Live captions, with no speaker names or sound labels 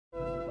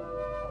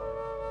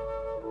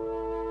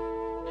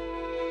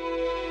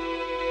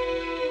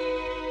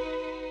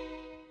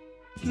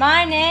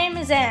My name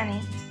is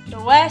Annie. The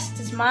West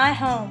is my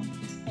home.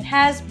 It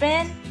has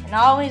been and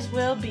always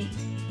will be.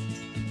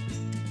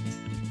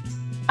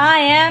 I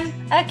am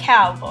a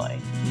cowboy.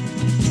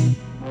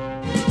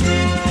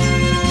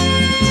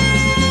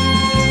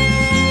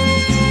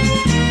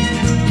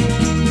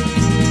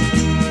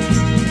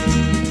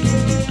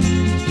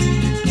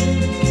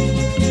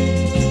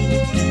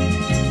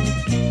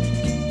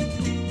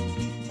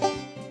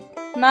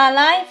 My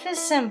life is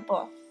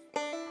simple.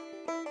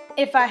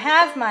 If I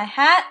have my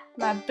hat,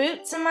 my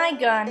boots, and my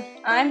gun,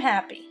 I'm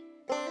happy.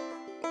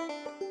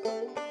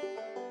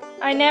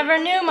 I never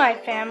knew my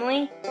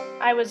family.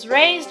 I was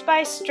raised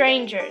by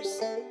strangers.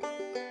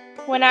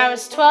 When I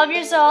was 12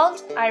 years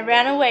old, I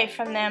ran away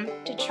from them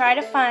to try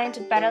to find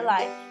a better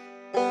life.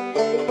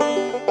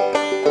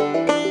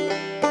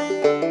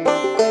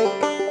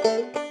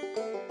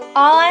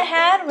 All I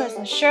had was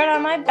a shirt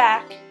on my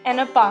back and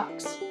a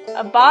box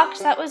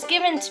that was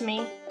given to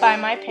me by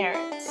my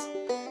parents.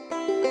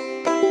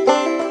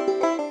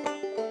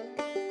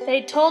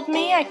 They told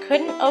me I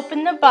couldn't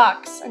open the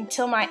box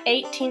until my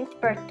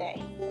 18th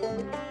birthday.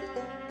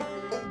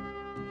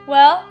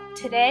 Well,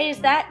 today is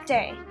that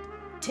day.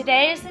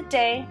 Today is the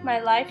day my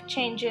life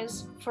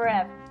changes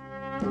forever.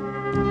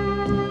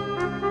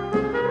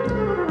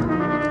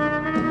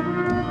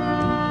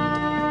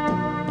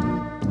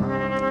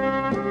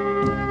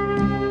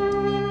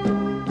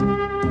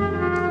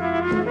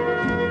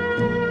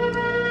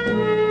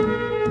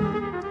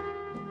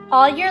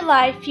 All your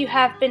life you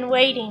have been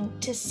waiting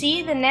to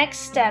see the next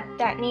step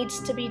that needs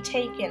to be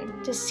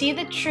taken. To see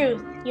the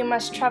truth, you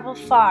must travel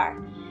far.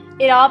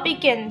 It all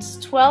begins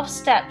 12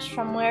 steps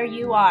from where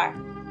you are.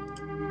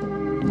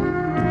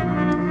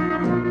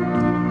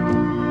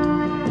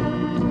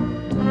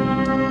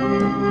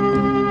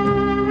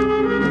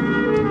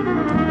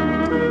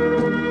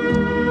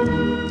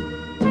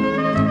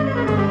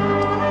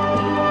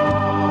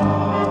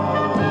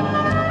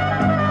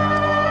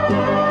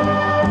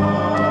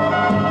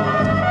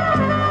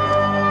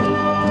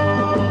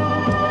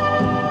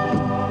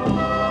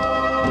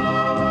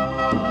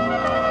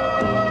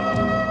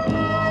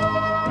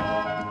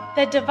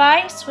 The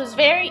device was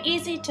very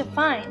easy to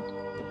find.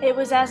 It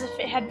was as if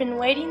it had been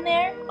waiting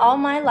there all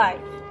my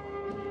life.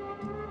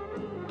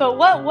 But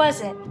what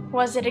was it?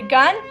 Was it a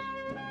gun?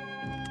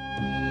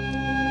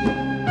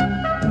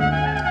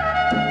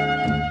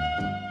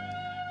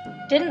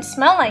 Didn't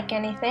smell like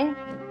anything.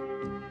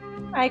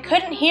 I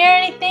couldn't hear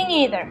anything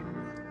either.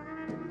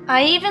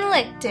 I even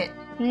licked it.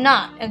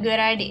 Not a good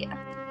idea.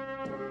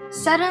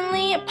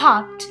 Suddenly it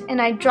popped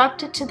and I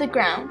dropped it to the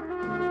ground.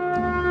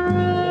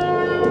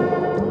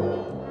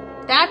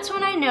 That's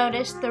when I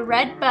noticed the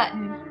red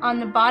button on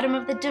the bottom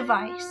of the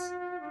device.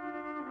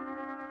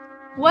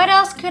 What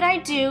else could I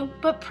do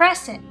but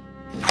press it?